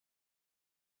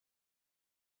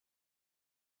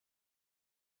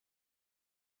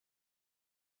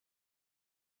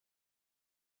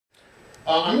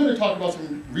I'm going to talk about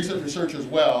some recent research as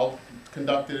well,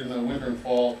 conducted in the winter and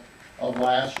fall of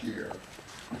last year.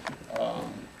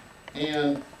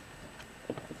 And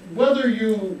whether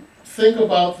you think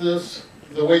about this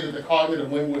the way that the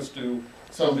cognitive linguists do,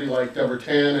 somebody like Deborah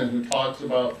Tannen, who talks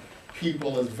about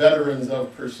people as veterans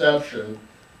of perception,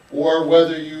 or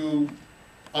whether you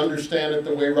understand it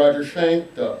the way Roger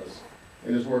Schenck does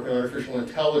in his work on artificial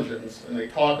intelligence, and they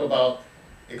talk about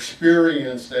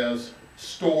experienced as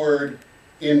stored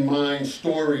in mind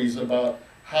stories about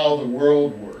how the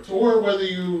world works, or whether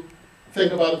you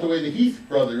think about it the way the Heath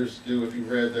brothers do, if you've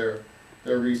read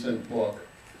their recent book,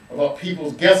 about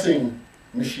people's guessing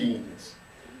machines.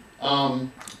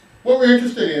 What we're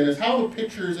interested in is how the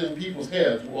pictures in people's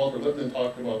heads, Walter Lippmann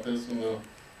talked about this in the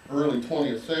early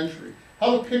 20th century,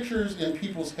 how the pictures in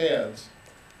people's heads,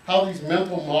 how these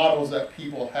mental models that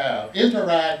people have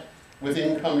interact with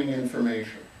incoming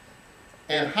information.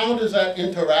 And how does that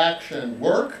interaction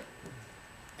work?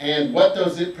 And what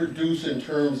does it produce in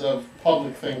terms of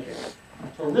public thinking?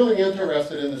 So we're really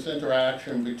interested in this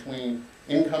interaction between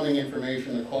incoming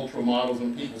information, the cultural models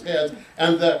in people's heads,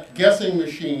 and the guessing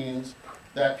machines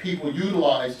that people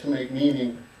utilize to make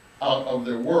meaning out of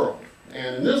their world.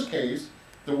 And in this case,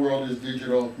 the world is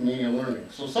digital media learning.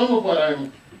 So some of what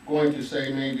I'm going to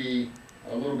say may be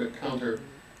a little bit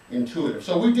counterintuitive.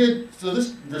 So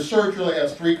this research really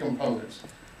has three components.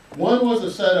 One was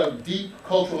a set of deep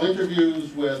cultural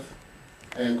interviews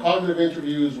and cognitive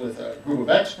interviews with a group of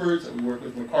experts that we worked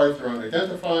with MacArthur on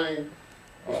identifying.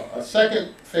 A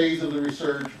second phase of the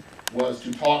research was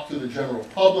to talk to the general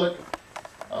public.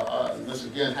 This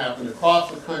again happened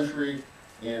across the country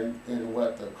in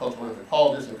what the cultural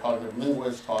anthropologists and cognitive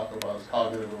linguists talk about as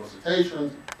cognitive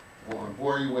elicitations. I won't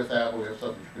bore you with that, but we have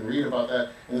something you can read about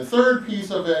that. And the third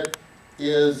piece of it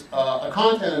is a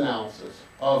content analysis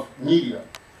of media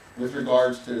with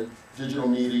regards to digital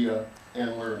media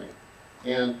and learning.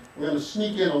 And we're going to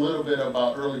sneak in a little bit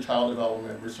about early child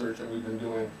development research that we've been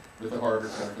doing with the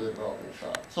Harvard Center for the Development of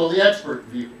Child. So the expert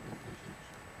view.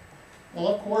 Well,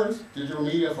 of course, digital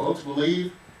media folks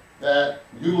believe that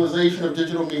utilization of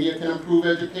digital media can improve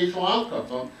educational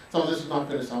outcomes. Some of this is not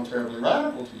going to sound terribly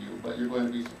radical to you, but you're going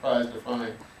to be surprised to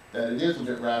find that it is a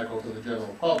bit radical to the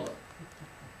general public.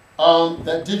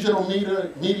 That digital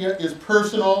media is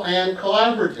personal and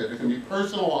collaborative. It can be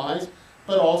personalized,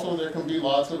 but also there can be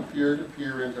lots of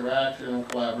peer-to-peer interaction and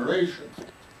collaboration.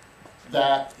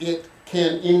 That it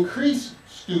can increase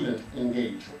student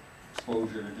engagement,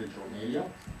 exposure to digital media,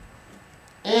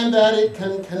 and that it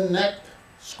can connect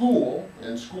school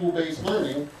and school-based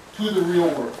learning to the real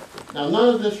world. Now, none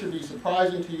of this should be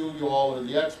surprising to you. You all are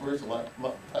the experts,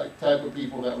 the type of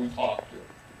people that we talk to.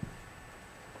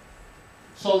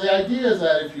 So the idea is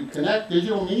that if you connect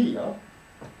digital media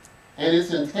and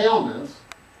its entailments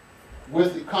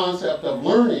with the concept of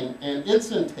learning and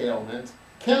its entailments,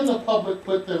 can the public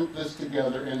put this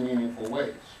together in meaningful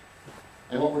ways?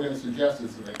 And what we're going to suggest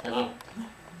is that they cannot.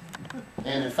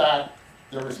 And in fact,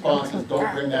 the response is don't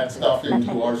bring that stuff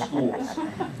into our schools.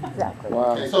 Exactly.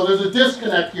 Wow. Okay, so there's a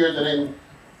disconnect here that in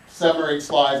 7 or 8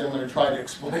 slides I'm going to try to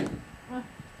explain.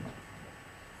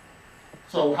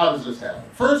 So how does this happen?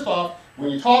 First off, when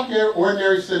you talk to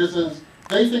ordinary citizens,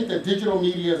 they think that digital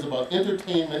media is about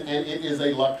entertainment and it is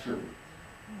a luxury,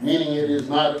 meaning it is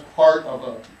not a part of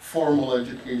a formal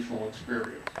educational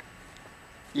experience.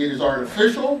 It is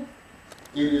artificial,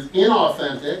 it is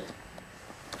inauthentic,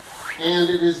 and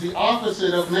it is the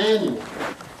opposite of manual.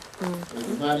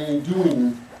 There's not any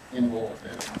doing involved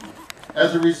in it.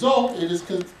 As a result, it is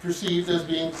perceived as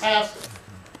being passive.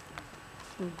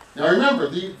 Now remember,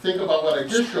 think about what I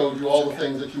just showed you, all the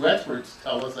things that you experts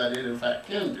tell us that it in fact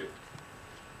can do.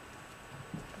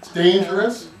 It's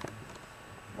dangerous.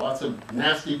 Lots of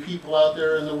nasty people out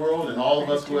there in the world, and all of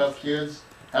us who have kids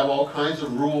have all kinds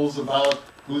of rules about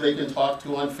who they can talk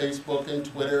to on Facebook and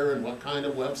Twitter, and what kind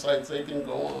of websites they can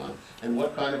go on, and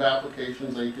what kind of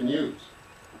applications they can use.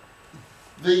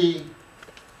 The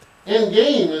end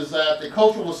game is that the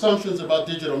cultural assumptions about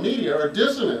digital media are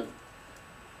dissonant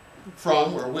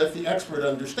from or with the expert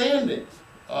understandings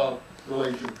of the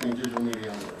relationship between digital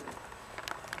media and learning.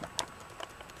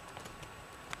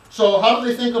 So how do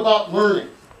they think about learning?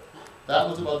 That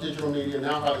was about digital media.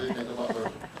 Now how do they think about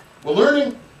learning? Well,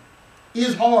 learning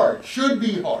is hard, should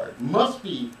be hard, must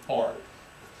be hard.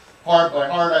 Hard, by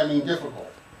hard I mean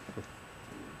difficult.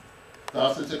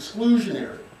 Thus it's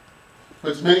exclusionary.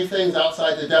 Puts many things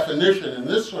outside the definition in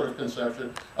this sort of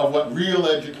conception of what real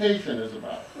education is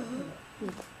about.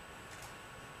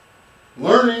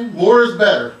 Learning, more is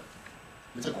better.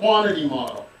 It's a quantity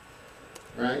model.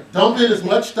 right? Dump in as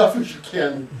much stuff as you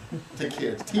can to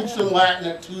kids. Teach them Latin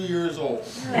at 2 years old,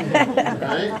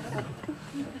 right?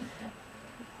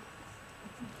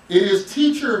 It is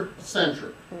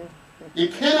teacher-centric.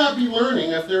 It cannot be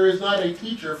learning if there is not a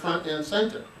teacher front and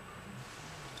center.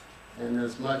 And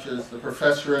as much as the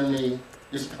professor in me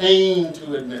is pained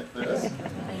to admit this,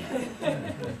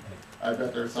 I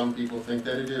bet there are some people who think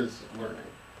that it is learning.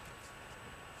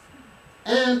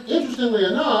 And interestingly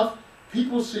enough,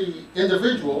 people see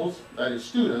individuals, that is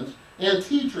students, and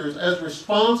teachers as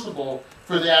responsible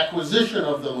for the acquisition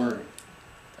of the learning.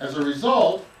 As a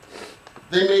result,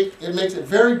 it makes it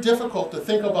very difficult to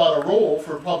think about a role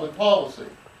for public policy.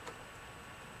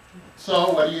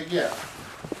 So what do you get?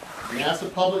 You ask the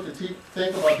public to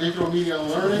think about digital media and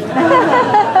learning.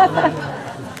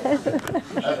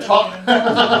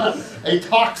 A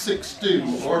toxic stew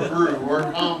or brew or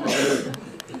combo.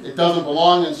 It doesn't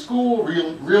belong in school.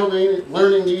 Real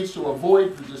learning needs to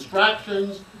avoid the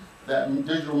distractions that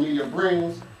digital media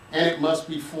brings, and it must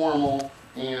be formal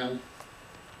and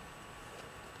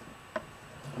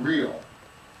real.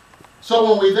 So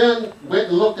when we then went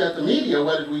and looked at the media,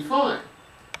 what did we find?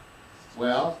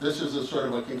 Well, this is a sort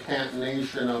of a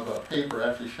concatenation of a paper,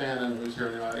 actually Shannon, who's here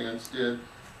in the audience, did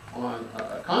on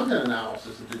content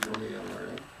analysis of digital media and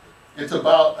learning. It's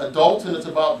about adults and it's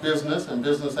about business and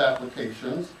business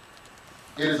applications.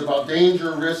 It is about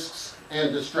danger, risks,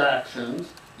 and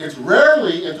distractions. It's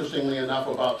rarely, interestingly enough,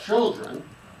 about children.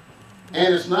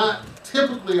 And it's not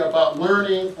typically about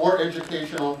learning or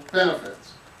educational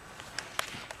benefits.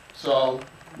 So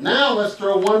now let's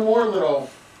throw one more little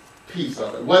piece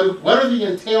of it. What are the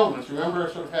entailments? Remember,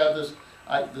 I sort of had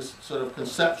this sort of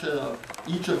conception of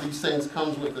each of these things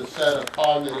comes with a set of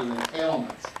cognitive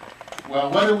entailments. Well,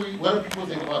 what do people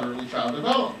think about early child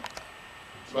development?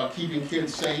 It's about keeping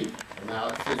kids safe, and now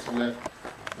it fits with,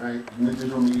 right,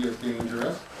 digital media is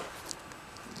dangerous.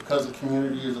 Because the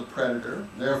community is a predator,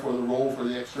 therefore the role for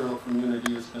the external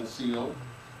community is concealed.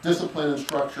 Discipline and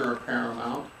structure are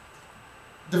paramount.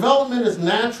 Development is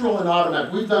natural and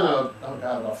automatic. We've done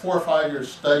a 4 or 5 year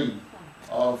study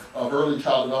of early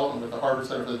child development with the Harvard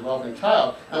Center for the Developing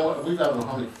Child. And we've got, I don't know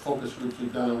how many focus groups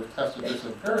we've done, and we've tested this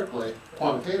empirically,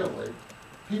 quantitatively.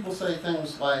 People say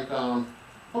things like, well,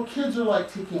 kids are like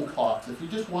ticking clocks. If you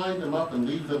just wind them up and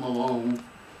leave them alone,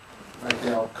 right,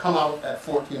 they'll come out at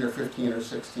 14 or 15 or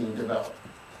 16 developed.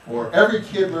 Or every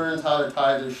kid learns how to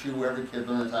tie their shoe, every kid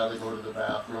learns how to go to the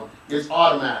bathroom. It's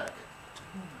automatic.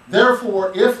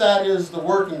 Therefore, if that is the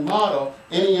working model,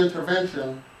 any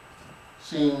intervention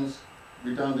seems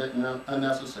redundant and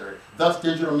unnecessary. Thus,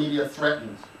 digital media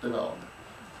threatens development.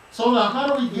 So now, how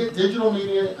do we get digital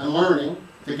media and learning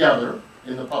together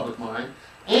in the public mind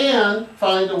and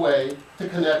find a way to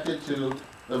connect it to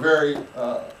the very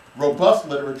robust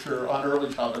literature on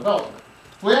early child development?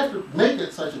 So we have to make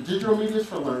it such that digital media is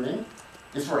for learning,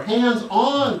 it's for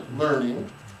hands-on learning,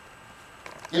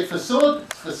 it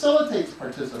facilitates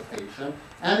participation,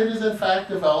 and it is in fact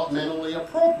developmentally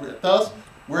appropriate. Thus,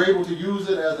 we're able to use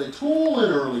it as a tool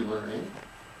in early learning.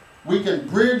 We can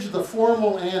bridge the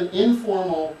formal and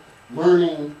informal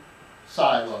learning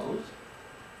silos.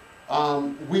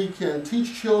 We can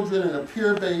teach children in a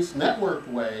peer-based,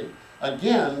 networked way.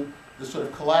 Again, the sort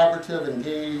of collaborative,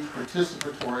 engaged,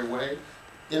 participatory way.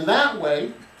 In that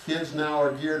way, kids now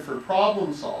are geared for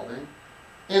problem solving.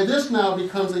 And this now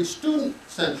becomes a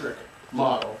student-centric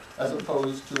model as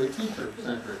opposed to a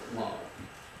teacher-centric model.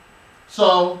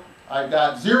 So I've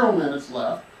got 0 minutes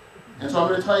left, and so I'm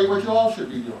going to tell you what you all should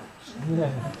be doing.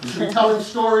 You should be telling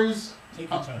stories. Take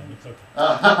your time, it's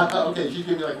okay. Okay, she's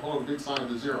giving me like a whole big sign of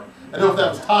the 0. I don't know if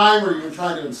that was time or you were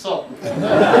trying to insult me. You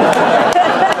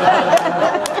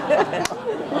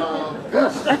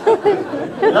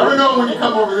never know when you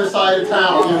come over this side of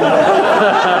town. You know.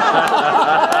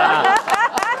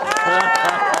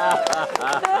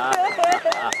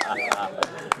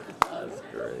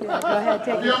 Go ahead,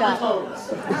 take your shot.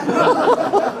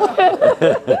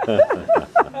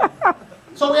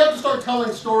 So we have to start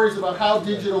telling stories about how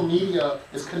digital media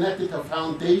is connected to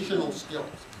foundational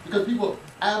skills, because people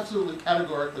absolutely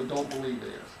categorically don't believe it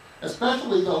is,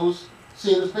 especially those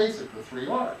seen as basic, the 3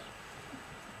 R's.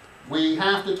 We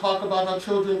have to talk about how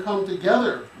children come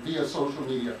together via social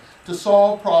media to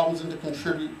solve problems and to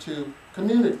contribute to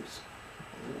communities,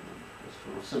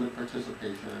 for civic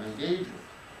participation and engagement.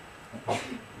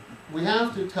 We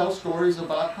have to tell stories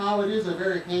about how it is a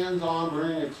very hands-on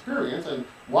learning experience and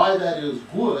why that is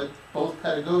good, both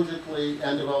pedagogically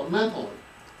and developmentally.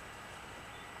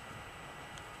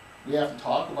 We have to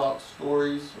talk about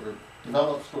stories or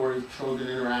develop stories of children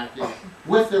interacting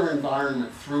with their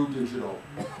environment through digital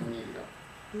media.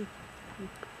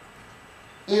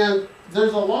 And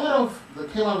there's a lot of,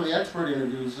 that came out of the expert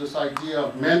interviews, this idea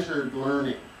of mentored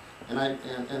learning.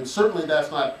 And certainly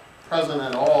that's not present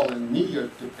at all in media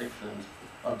depictions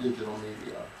of digital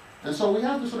media. And so we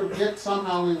have to sort of get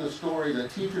somehow in the story that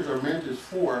teachers are mentors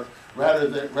for rather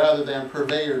than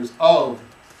purveyors of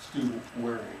student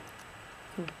learning.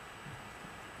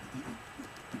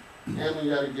 And we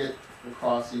got to get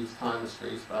across these time and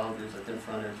space boundaries that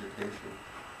confront education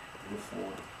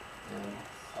reform. And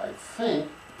I think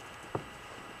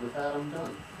with that I'm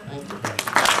done.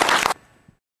 Thank you.